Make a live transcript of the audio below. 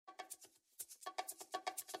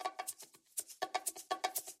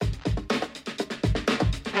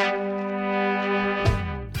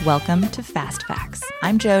Welcome to Fast Facts.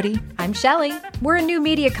 I'm Jody. I'm Shelly. We're a new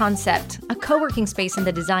media concept, a co-working space in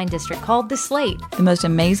the Design District called The Slate. The most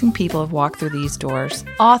amazing people have walked through these doors.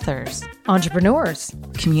 Authors, Entrepreneurs,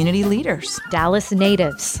 community leaders, Dallas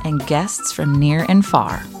natives, and guests from near and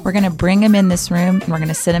far. We're going to bring them in this room, and we're going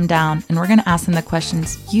to sit them down, and we're going to ask them the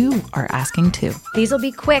questions you are asking too. These will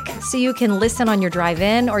be quick, so you can listen on your drive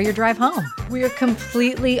in or your drive home. We're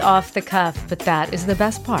completely off the cuff, but that is the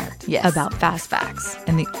best part about Fast Facts.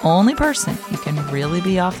 And the only person you can really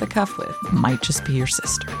be off the cuff with might just be your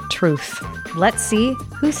sister. Truth. Let's see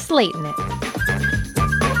who's slating it.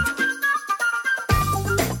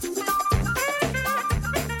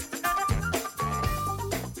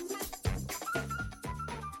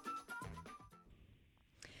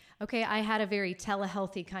 Okay, I had a very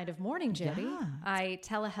telehealthy kind of morning, Jody. Yeah. I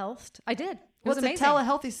telehealthed. I did. It Well, was it's amazing. a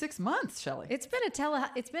telehealthy 6 months, Shelly. It's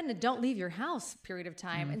been a don't leave your house period of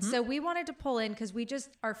time. And so we wanted to pull in because we just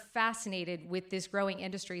are fascinated with this growing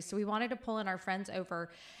industry. So we wanted to pull in our friends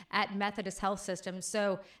over at Methodist Health System.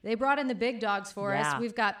 So they brought in the big dogs for us.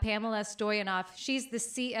 We've got Pamela Stoyanov. She's the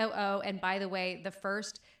COO. And by the way, the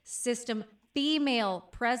first system female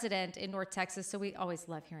president in North Texas. So we always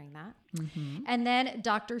love hearing that. And then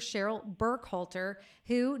Dr. Cheryl Burkhalter,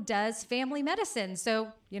 who does family medicine.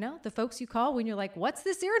 So, the folks you call when you're like, what's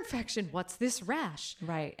this ear infection? What's this rash?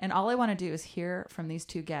 Right. And all I want to do is hear from these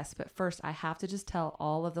two guests. But first, I have to just tell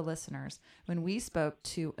all of the listeners, when we spoke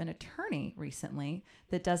to an attorney recently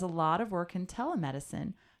that does a lot of work in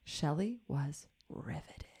telemedicine, Shelly was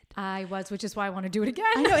riveted. I was, which is why I want to do it again.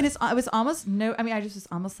 I know. And I was almost I just was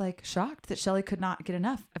almost like shocked that Shelly could not get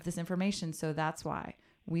enough of this information. So that's why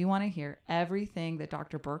we want to hear everything that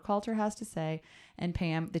Dr. Burkhalter has to say, and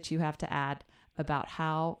Pam, that you have to add about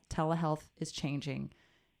how telehealth is changing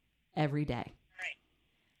every day.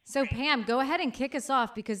 So Pam, go ahead and kick us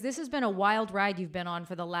off, because this has been a wild ride you've been on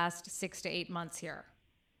for the last 6 to 8 months here.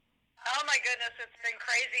 Oh my goodness, it's been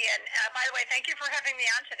crazy. And by the way, thank you for having me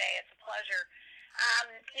on today. It's a pleasure.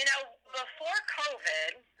 Before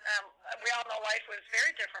COVID, we all know life was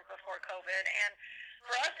very different before COVID. And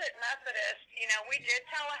for us at Methodist, we did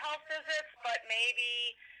telehealth visits, but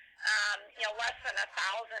maybe, less than 1,000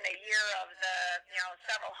 a year of the,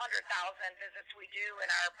 several 100,000 visits we do in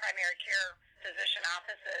our primary care physician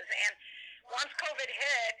offices. And once COVID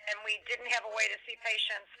hit and we didn't have a way to see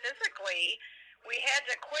patients physically, we had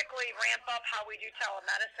to quickly ramp up how we do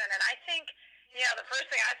telemedicine. And I think, the first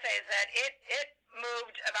thing I say is that it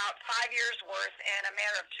moved about 5 years worth in a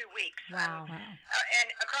matter of 2 weeks. Wow. And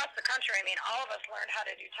across the country, all of us learned how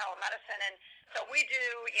to do telemedicine. And so we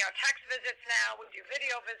do, text visits now, we do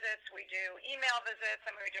video visits, we do email visits,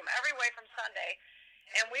 and we do them every way from Sunday.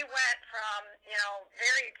 And we went from,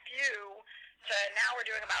 very few to now we're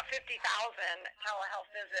doing about 50,000 telehealth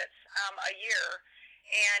visits a year.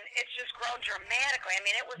 And it's just grown dramatically.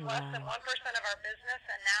 It was less than 1% of our business,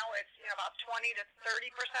 and now it's about 20 to 30%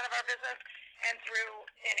 of our business. And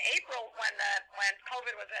in April, when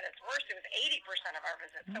COVID was at its worst, it was 80% of our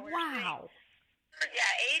visits. So we're seeing, 80%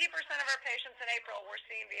 of our patients in April we're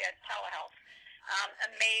seeing via telehealth.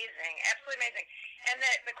 Amazing, absolutely amazing. And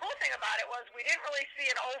the cool thing about it was we didn't really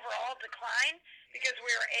see an overall decline because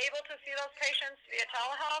we were able to see those patients via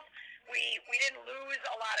telehealth. We didn't lose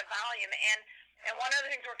a lot of volume. And one of the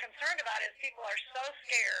things we're concerned about is people are so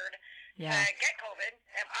scared to get COVID.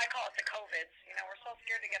 And I call it the COVIDs. We're so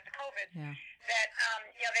scared to get the COVID that,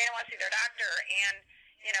 they don't want to see their doctor. And,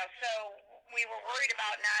 so we were worried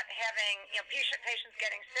about not having, patients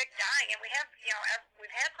getting sick, dying. And we have,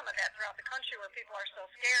 we've had some of that throughout the country where people are so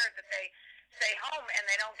scared that they stay home and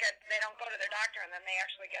they don't go to their doctor, and then they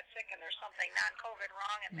actually get sick and there's something non-COVID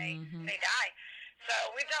wrong and they die. So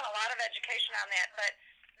we've done a lot of education on that, but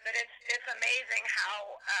it's amazing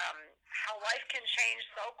how life can change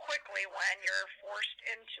so quickly when you're forced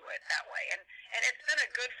into it that way. And it's been a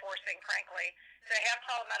good forcing, frankly. To have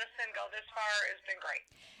telemedicine go this far has been great.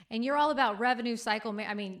 And you're all about revenue cycle.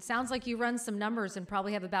 Sounds like you run some numbers and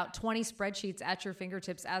probably have about 20 spreadsheets at your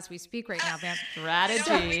fingertips as we speak right now, Pam.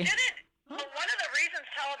 Strategy. We didn't. Well, one of the reasons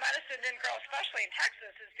telemedicine didn't grow, especially in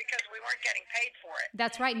Texas, is because we weren't getting paid for it.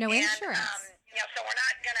 That's right. No insurance. So we're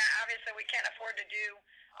not going to, obviously, we can't afford to do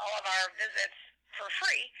all of our visits for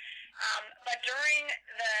free. But during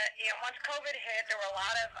once COVID hit, there were a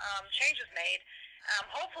lot of changes made.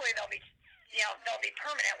 Hopefully they'll be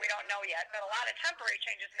permanent. We don't know yet, but a lot of temporary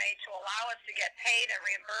changes made to allow us to get paid and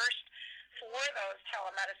reimbursed for those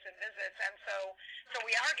telemedicine visits. And so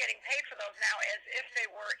we are getting paid for those now as if they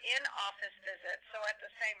were in-office visits, so at the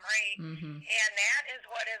same rate. And that is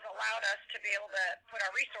what has allowed us to be able to put our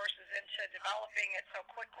resources into developing it so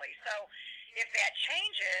quickly. So, if that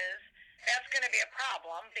changes, that's going to be a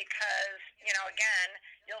problem because, again,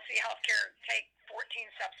 you'll see healthcare take 14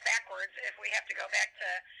 steps backwards if we have to go back to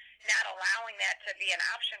not allowing that to be an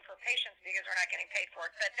option for patients because we're not getting paid for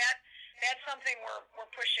it. But that's something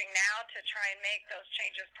we're pushing now to try and make those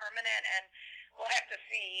changes permanent, and we'll have to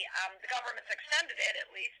see. The government's extended it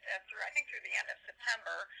at least through the end of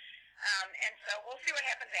September, and so we'll see what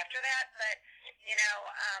happens after that. But yeah.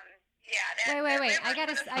 Wait. I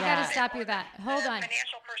gotta stop you that. Hold on. The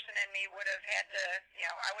financial person in me would have had to,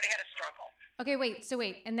 I would have had a struggle. Okay, wait.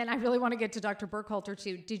 And then I really want to get to Dr. Burkhalter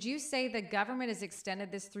too. Did you say the government has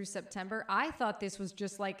extended this through September? I thought this was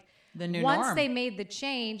just like the new once norm. They made the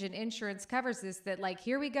change and insurance covers this, that like,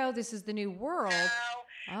 here we go, this is the new world.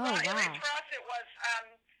 No. Oh, wow. For us, it was,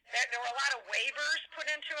 there were a lot of waivers put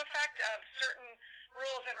into effect of certain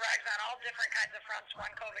rules and regs on all different kinds of fronts when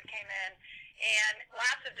COVID came in, and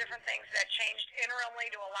lots of different things that changed interimly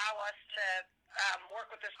to allow us to work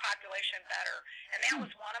with this population better. And that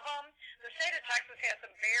was one of them. The state of Texas has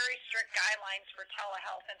some very strict guidelines for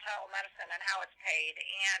telehealth and telemedicine and how it's paid.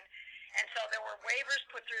 And so there were waivers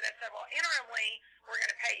put through that said, well, interimly, we're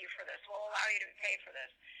going to pay you for this. We'll allow you to be paid for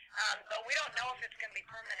this. But we don't know if it's going to be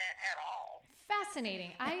permanent at all.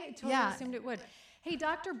 Fascinating. I totally assumed it would. Hey,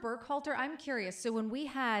 Dr. Burkhalter, I'm curious. So when we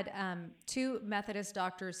had 2 Methodist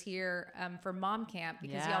doctors here for Mom Camp,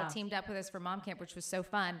 because y'all teamed up with us for Mom Camp, which was so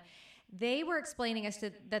fun, they were explaining us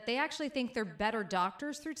that they actually think they're better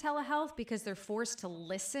doctors through telehealth because they're forced to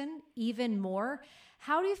listen even more.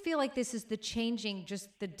 How do you feel like this is the changing, just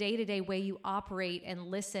the day-to-day way you operate and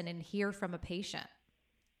listen and hear from a patient?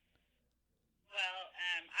 Well,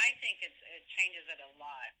 I think it changes it a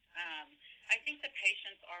lot. I think the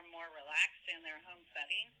patients are more relaxed in their home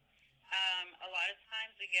setting. A lot of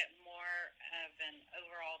times we get more of an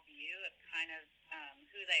overall view of kind of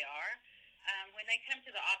who they are. When they come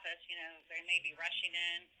to the office, they may be rushing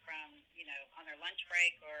in from, on their lunch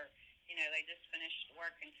break or, they just finished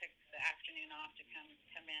work and took the afternoon off to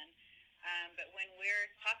come in. But when we're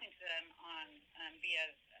talking to them on via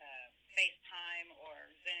FaceTime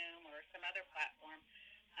or Zoom or some other platform,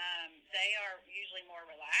 they are usually more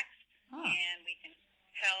relaxed. And we can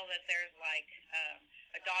tell that there's like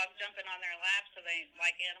a dog jumping on their lap, so they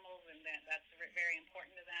like animals, and that's very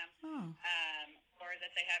important to them. Or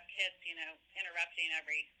that they have kids, interrupting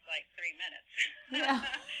every 3 minutes. Yeah.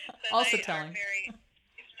 So Also they telling. are very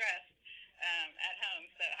stressed at home,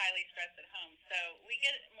 so highly stressed at home. So we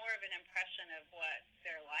get more of an impression of what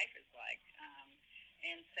their life is like.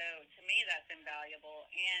 And so to me, that's invaluable.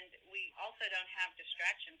 And we also don't have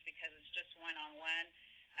distractions because it's just one-on-one.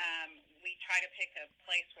 We try to pick a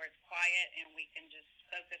place where it's quiet and we can just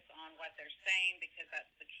focus on what they're saying because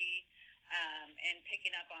that's the key, and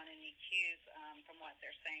picking up on any cues from what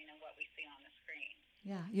they're saying and what we see on the screen.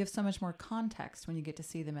 Yeah, you have so much more context when you get to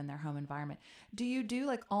see them in their home environment. Do you do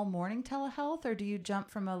like all morning telehealth, or do you jump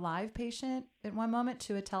from a live patient at one moment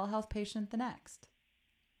to a telehealth patient the next?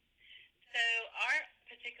 So our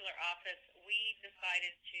particular office, we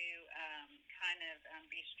decided to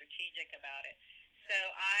be strategic about it. So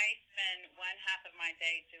I spend one half of my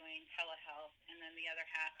day doing telehealth, and then the other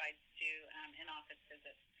half I do in-office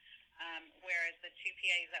visits. Whereas the 2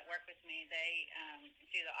 PAs that work with me, they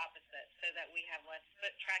do the opposite, so that we have less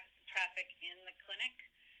foot traffic in the clinic.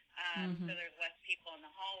 So there's less people in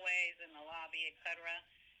the hallways, in the lobby, et cetera.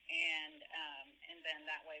 And then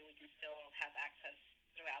that way we can still have access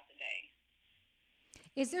throughout the day.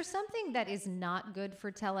 Is there something that is not good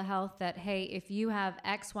for telehealth that, hey, if you have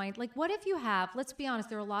X, Y, like what if you have, let's be honest,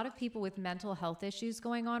 there are a lot of people with mental health issues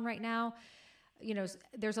going on right now.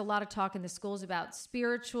 There's a lot of talk in the schools about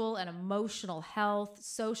spiritual and emotional health,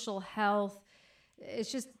 social health.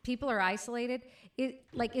 It's just people are isolated.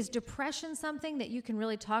 Is depression something that you can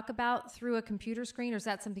really talk about through a computer screen, or is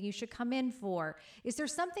that something you should come in for? Is there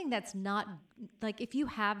something that's not, like if you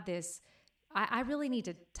have this, I really need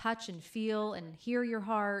to touch and feel and hear your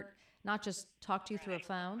heart, not just talk to you through a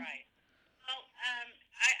phone? Right. Well,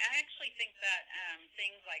 I actually think that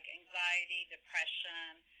things like anxiety,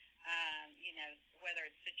 depression, whether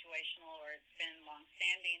it's situational or it's been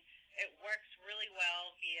long-standing, it works really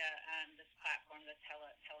well via this platform, the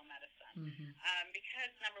telemedicine.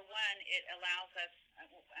 Because, number one, it allows us,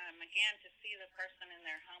 again, to see the person in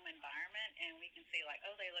their home environment, and we can see, like,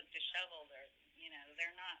 oh, they look disheveled, or,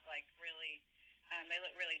 they're not, like, really, they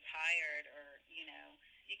look really tired, or,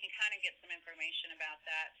 you can kind of get some information about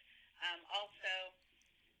that. Also,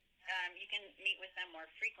 you can meet with them more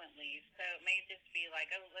frequently. So it may just be like,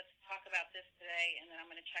 oh, let's talk about this today, and then I'm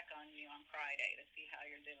going to check on you on Friday to see how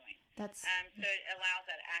you're doing. So it allows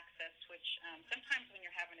that access, which sometimes when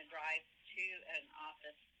you're having to drive to an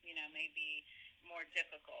office, may be more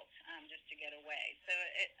difficult just to get away. So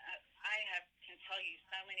can tell you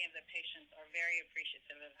so many of the patients are very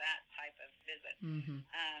appreciative of that type of visit. Mm-hmm.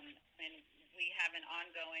 And we have an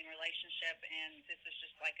ongoing relationship, and this is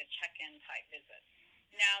just like a check-in type visit.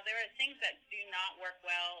 Now, there are things that do not work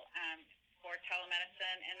well for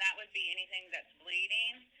telemedicine, and that would be anything that's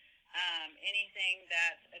bleeding, anything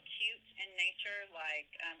that's acute in nature, like,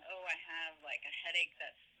 I have like a headache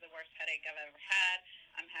that's the worst headache I've ever had.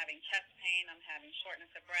 I'm having chest pain. I'm having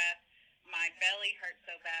shortness of breath. My belly hurts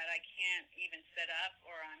so bad I can't even sit up,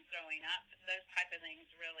 or I'm throwing up. Those type of things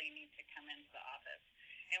really need to come into the office.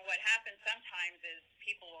 And what happens sometimes is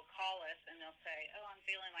people will call us and they'll say, I'm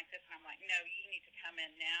feeling like this. And I'm like, no, you need to come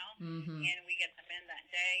in now. Mm-hmm. And we get them in that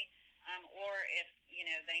day. Or if,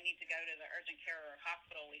 they need to go to the urgent care or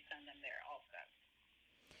hospital, we send them there also.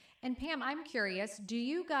 And Pam, I'm curious, do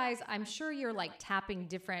you guys, I'm sure you're like tapping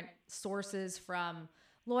different sources from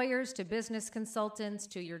lawyers to business consultants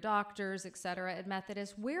to your doctors, et cetera, at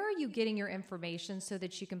Methodist. Where are you getting your information so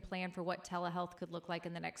that you can plan for what telehealth could look like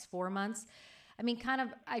in the next 4 months? I mean,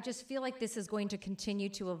 I just feel like this is going to continue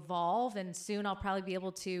to evolve, and soon I'll probably be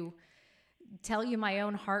able to tell you my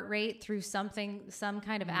own heart rate through some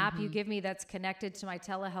kind of app you give me that's connected to my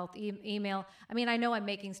telehealth email. I mean, I know I'm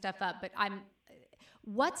making stuff up, but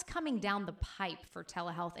what's coming down the pipe for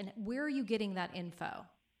telehealth, and where are you getting that info?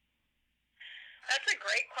 That's a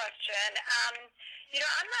great question.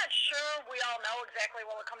 I'm not sure we all know exactly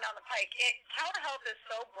what will come down the pike. Telehealth is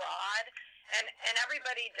so broad, and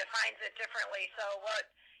everybody defines it differently. So what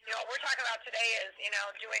we're talking about today is,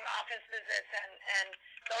 doing office visits and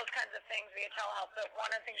those kinds of things via telehealth. But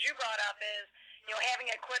one of the things you brought up is,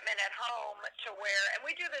 having equipment at home to where, and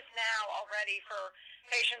we do this now already for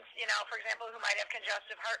patients, for example, who might have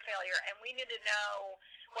congestive heart failure, and we need to know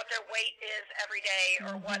what their weight is every day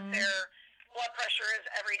or what their blood pressure is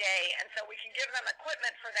every day. And so we can give them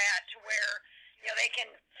equipment for that to where, they can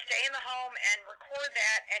stay in the home and record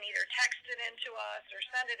that and either text it in to us or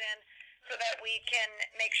send it in, so that we can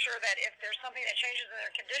make sure that if there's something that changes in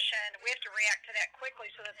their condition, we have to react to that quickly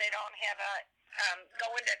so that they don't have go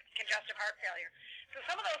into congestive heart failure. So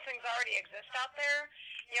some of those things already exist out there.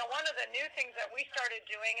 One of the new things that we started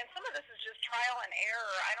doing, and some of this is just trial and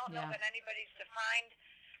error. I don't know that anybody's defined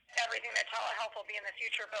everything that telehealth will be in the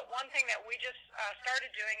future, but one thing that we just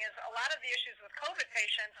started doing is a lot of the issues with COVID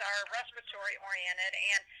patients are respiratory oriented,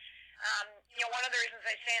 and one of the reasons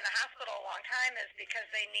they stay in the hospital a long time is because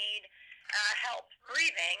they need help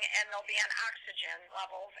breathing, and they'll be on oxygen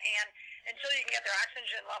levels. And until you can get their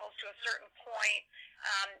oxygen levels to a certain point,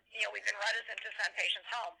 we've been reticent to send patients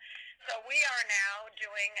home. So we are now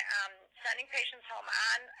doing sending patients home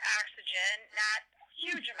on oxygen, not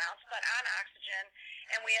huge amounts, but on oxygen.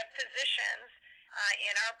 And we have physicians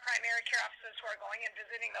in our primary care offices who are going and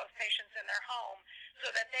visiting those patients in their home so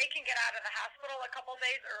that they can get out of the hospital a couple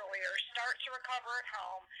days earlier, start to recover at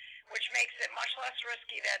home, which makes it much less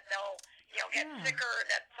risky that they'll get sicker,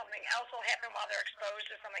 that something else will happen while they're exposed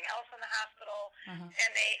to something else in the hospital,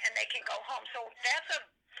 and they can go home. So that's a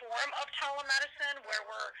form of telemedicine where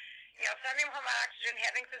we're sending them home on oxygen,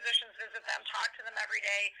 having physicians visit them, talk to them every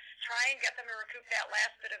day, try and get them to recoup that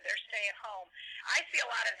last bit of their stay at home. I see a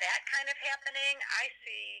lot of that kind of happening. I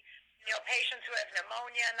see, patients who have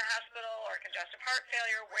pneumonia in the hospital or congestive heart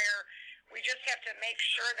failure where we just have to make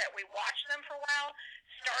sure that we watch them for a while,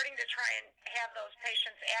 starting to try and have those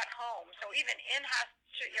patients at home. So even in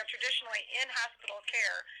traditionally in hospital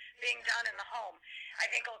care being done in the home, I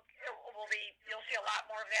think you'll see a lot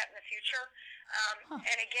more of that in the future.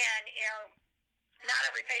 And again, not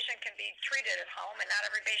every patient can be treated at home, and not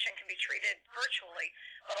every patient can be treated virtually,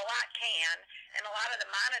 but a lot can, and a lot of the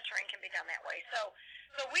monitoring can be done that way. So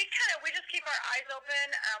we just keep our eyes open.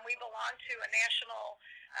 We belong to a national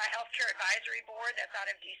healthcare advisory board that's out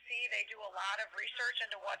of DC. They do a lot of research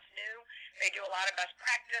into what's new. They do a lot of best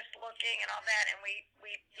practice looking and all that, and we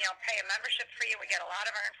pay a membership fee, and we get a lot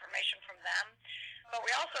of our information from them. But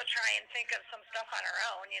we also try and think of some stuff on our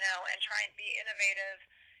own, and try and be innovative,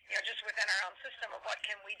 just within our own system of what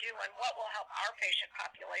can we do and what will help our patient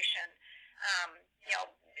population,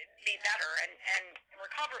 be better and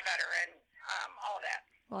recover better and all of that.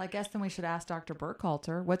 Well, I guess then we should ask Dr.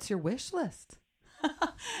 Burkhalter, what's your wish list?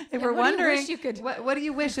 If Yeah, we're wondering, what do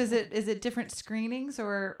you wish? Is it different screenings,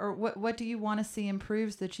 or what do you want to see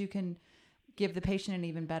improved so that you can give the patient an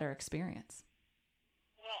even better experience?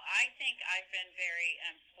 Well, I think I've been very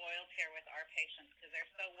spoiled here with our patients because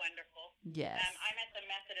they're so wonderful. Yes. I'm at the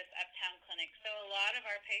Methodist Uptown Clinic, so a lot of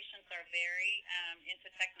our patients are very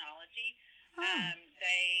into technology.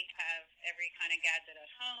 They have every kind of gadget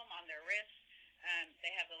at home, on their wrists.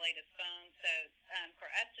 They have the latest phones. So for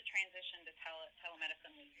us to transition to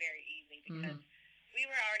telemedicine was very easy because we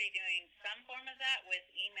were already doing some form of that with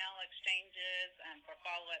email exchanges for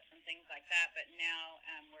follow-ups and things like that. But now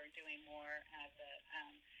we're doing more of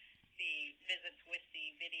the visits with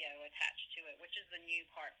the video attached to it, which is the new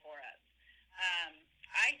part for us.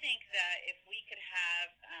 I think that if we could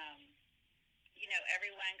have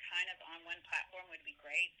everyone kind of on one platform would be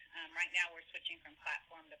great. Right now we're switching from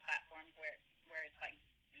platform to platform where it's like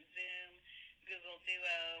Zoom, Google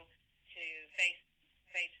Duo to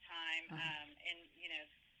FaceTime. And,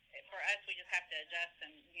 for us, we just have to adjust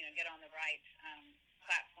and, get on the right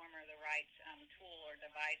platform or the right tool or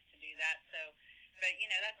device to do that. So, but,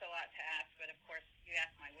 that's a lot to ask. But, of course, you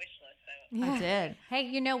asked my wish list. So I did. Hey,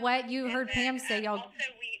 you know what? You heard Pam say y'all. Also,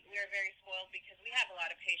 we're very spoiled because we have a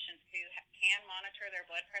lot of patients who can monitor their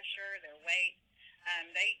blood pressure, their weight.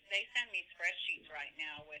 They send me spreadsheets right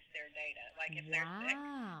now with their data. Like if they're sick,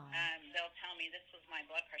 they'll tell me this was my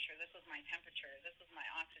blood pressure, this was my temperature, this was my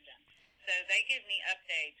oxygen. So they give me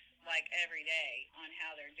updates like every day on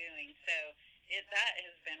how they're doing. So that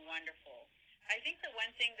has been wonderful. I think the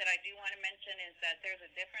one thing that I do want to mention is that there's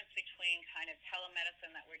a difference between kind of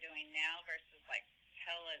telemedicine that we're doing now versus like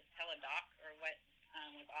teledoc or what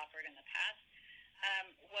was offered in the past.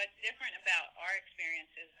 What's different about our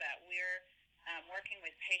experience is that we're working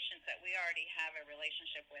with patients that we already have a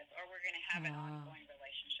relationship with, or we're going to have an ongoing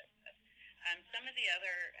relationship with. Some of the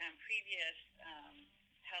other previous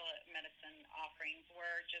telemedicine offerings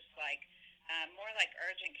were just like more like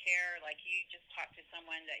urgent care, like you just talk to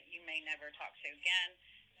someone that you may never talk to again,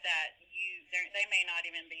 that they may not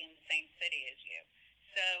even be in the same city as you.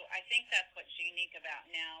 So I think that's what's unique about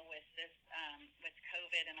now with this, with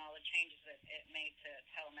COVID and all the changes that it made to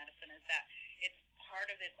telemedicine is that it's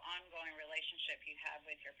part of this ongoing relationship you have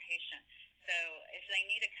with your patient. So if they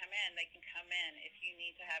need to come in, they can come in. If you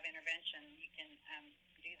need to have intervention, you can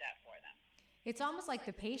do that for them. It's almost like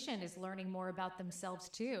the patient is learning more about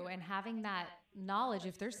themselves too, and having that knowledge.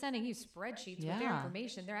 If they're sending you spreadsheets with their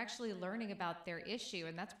information, they're actually learning about their issue,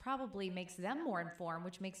 and that's probably makes them more informed,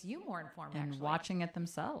 which makes you more informed. And actually watching it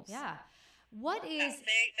themselves. Yeah. What is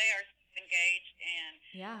they are engaged and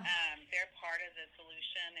they're part of the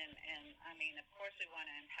solution, and I mean, of course, we want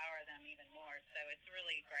to empower them even more. So it's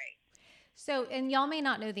really great. So, and y'all may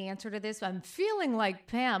not know the answer to this, but I'm feeling like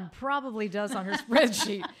Pam probably does on her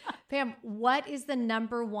spreadsheet. Pam, what is the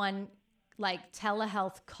number one like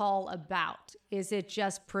telehealth call about? Is it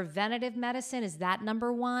just preventative medicine? Is that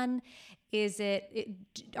number one?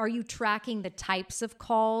 Are you tracking the types of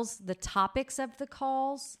calls, the topics of the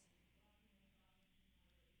calls?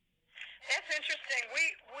 That's interesting.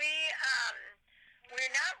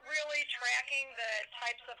 We're not really tracking the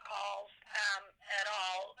types of calls at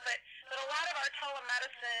all, but a lot of our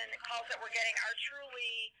telemedicine calls that we're getting are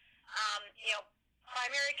truly,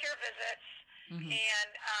 primary care visits,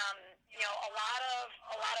 and a lot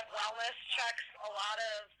of wellness checks, a lot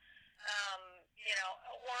of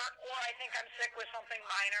or I think I'm sick with something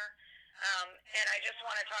minor. And I just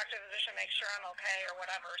want to talk to a physician, make sure I'm okay or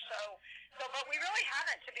whatever. But we really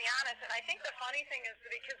haven't, to be honest. And I think the funny thing is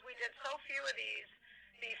because we did so few of these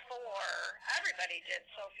before, everybody did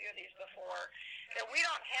so few of these before, that we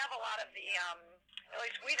don't have a lot of the, at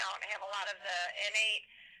least we don't have a lot of the innate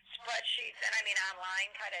spreadsheets and I mean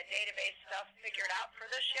online kind of database stuff figured out for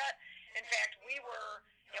this yet. In fact, we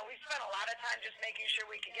spent a lot of time just making sure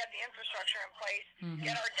we could get the infrastructure in place,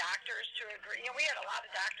 get our doctors to agree. We had a lot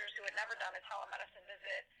of doctors who had never done a telemedicine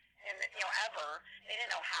visit ever. They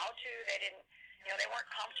didn't know how to. They didn't, they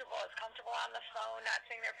weren't comfortable on the phone, not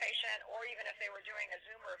seeing their patient, or even if they were doing a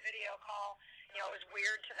Zoom or a video call, it was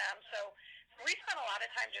weird to them. So we spent a lot of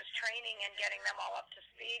time just training and getting them all up to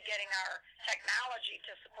speed, getting our technology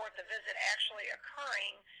to support the visit actually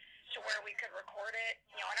occurring, to where we could record it,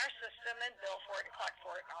 in our system and bill for it and collect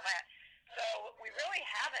for it and all that. So we really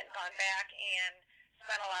haven't gone back and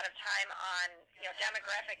spent a lot of time on,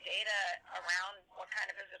 demographic data around what kind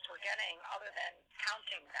of visits we're getting other than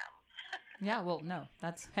counting them. Yeah, well, no,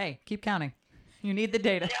 keep counting. You need the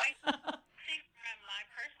data. Yeah, I think from my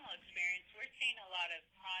personal experience, we're seeing a lot of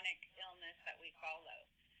chronic illness that we follow.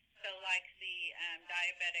 So like the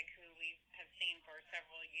diabetic who we have seen for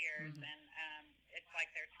several years, and it's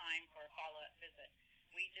like their time for a follow-up visit.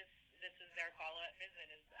 This is their follow-up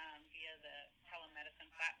visit is via the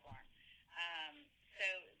telemedicine platform. So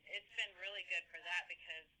it's been really good for that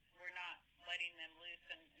because we're not letting them loose,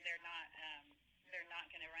 and they're not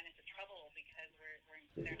going to run into trouble because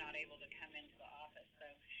they're not able to come into the office. So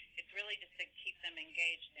it's really just to keep them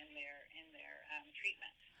engaged in their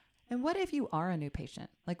treatment. And what if you are a new patient?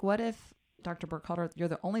 Like, what if Dr. Burkhalter, you're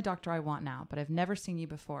the only doctor I want now, but I've never seen you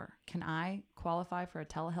before. Can I qualify for a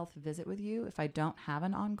telehealth visit with you if I don't have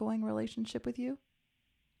an ongoing relationship with you?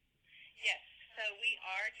 Yes. So we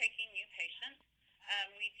are taking new patients.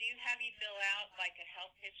 We do have you fill out like a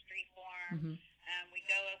health history form. We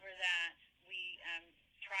go over that. We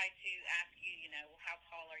try to ask you, how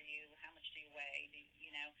tall are you? How much do you weigh?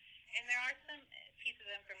 And there are some pieces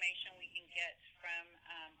of information we can get from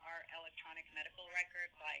our electronic medical record,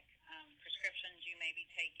 like prescriptions you may be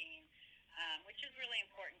taking, which is really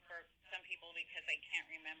important for some people because they can't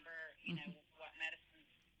remember, what medicines,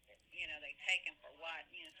 they take and for what,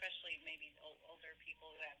 especially maybe older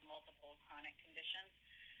people who have multiple chronic conditions.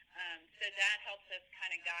 So that helps us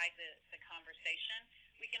kind of guide the conversation.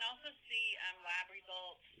 We can also see lab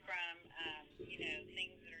results from,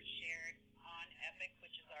 things that are shared on Epic,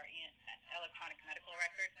 which is our electronic medical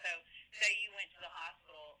record. So say you went to the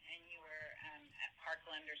hospital and you were at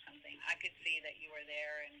Parkland or something, I could see that you were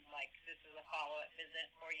there and like this is a follow-up visit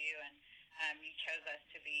for you, and you chose us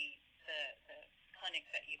to be the clinic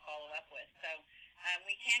that you follow up with. So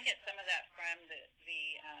we can get some of that from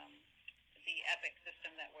the Epic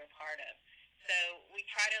system that we're part of. So we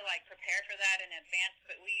try to prepare for that in advance,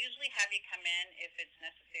 but we usually have you come in if it's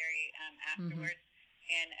necessary afterwards.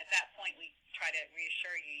 And at that point, we try to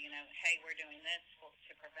reassure you, hey, we're doing this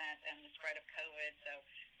to prevent the spread of COVID. So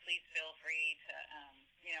please feel free to,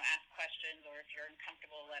 ask questions, or if you're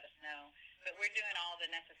uncomfortable, let us know. But we're doing all the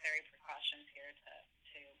necessary precautions here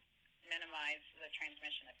to minimize the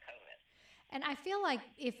transmission of COVID. And I feel like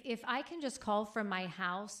if I can just call from my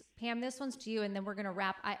house, Pam, this one's to you, and then we're going to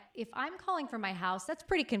wrap. If I'm calling from my house, that's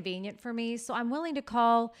pretty convenient for me. So I'm willing to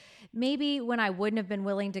call maybe when I wouldn't have been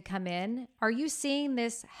willing to come in. Are you seeing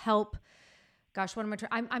this help? Gosh, what am I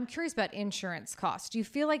trying? I'm curious about insurance costs. Do you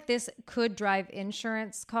feel like this could drive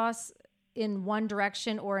insurance costs in one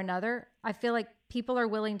direction or another? I feel like people are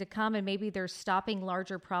willing to come and maybe they're stopping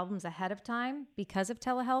larger problems ahead of time because of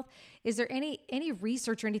telehealth. Is there any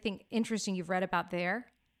research or anything interesting you've read about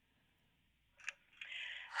there?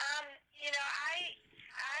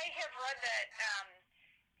 I have read that,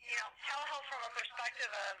 telehealth from a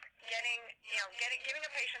perspective of giving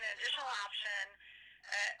a patient an additional option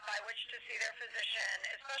by which to see their physician,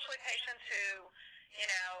 especially patients who,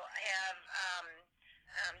 have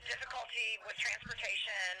difficulty with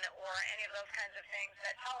transportation or any of those kinds of things,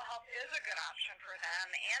 that telehealth is a good option for them,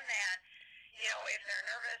 and that, if they're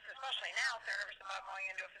nervous, especially now, if they're nervous about going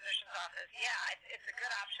into a physician's office, it's a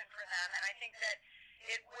good option for them. And I think that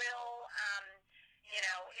it will,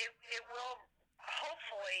 it will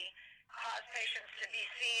hopefully cause patients to be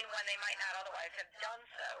seen when they might not otherwise have done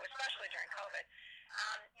so, especially during COVID.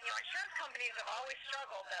 Insurance companies have always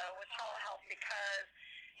struggled, though, with telehealth because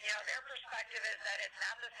their perspective is that it's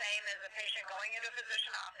not the same as a patient going into a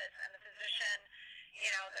physician office and the physician,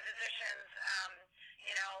 the physician's,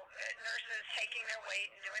 nurses taking their weight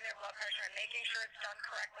and doing their blood pressure and making sure it's done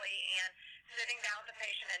correctly, and sitting down with the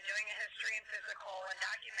patient and doing a history and physical and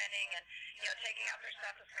documenting and, taking out their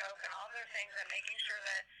stethoscope and all their things and making sure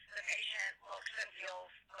that the patient looks and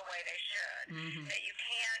feels the way they should. That you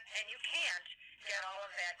can't get all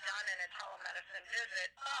of that done in a telemedicine visit,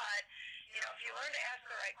 but if you learn to ask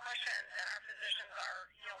the right questions, and our physicians are,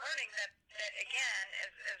 learning that again,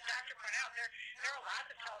 as Dr. pointed out, there are lots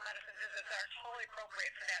of telemedicine visits that are totally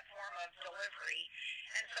appropriate for that form of delivery.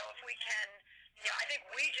 And so if we can, I think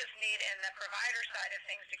we just need, in the provider side of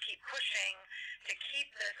things, to keep pushing to keep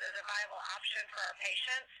this as a viable option for our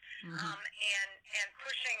patients, and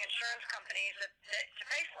pushing insurance companies to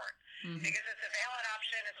pay for it, because it's a valid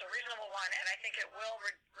option, it's a reasonable one, and I think it will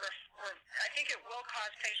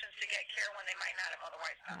cause patients to get care when they might not have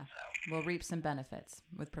otherwise done so. We'll reap some benefits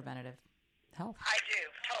with preventative health. I do,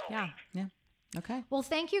 totally. Yeah. Okay. Well,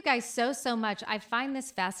 thank you guys so much. I find this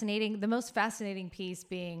fascinating. The most fascinating piece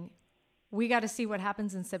being, we got to see what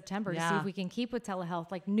happens in September to see if we can keep with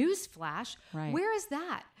telehealth. Like, newsflash, where is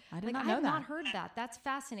that? I did not know that. I have not heard that. That's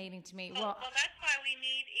fascinating to me. Well, that's why we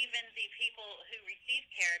need even the people who receive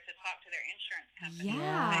care to talk to their insurance company.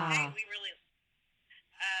 Yeah. Say, hey, we really...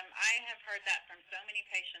 I have heard that from so many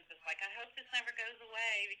patients. It's like, I hope this never goes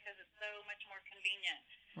away because it's so much more convenient.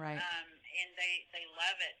 Right. And they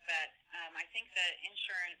love it. But I think the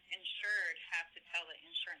insured have to tell the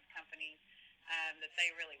insurance companies that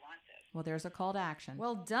they really want this. Well, there's a call to action.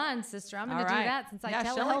 Well done, sister. I'm going to do that since I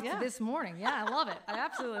telehealth this morning. Yeah, I love it. I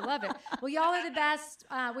absolutely love it. Well, y'all are the best.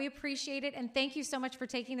 We appreciate it. And thank you so much for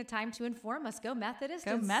taking the time to inform us. Go Methodist.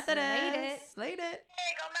 Go Methodist. Slate it.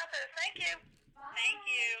 Hey, go Methodist. Thank you. Thank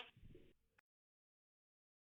you.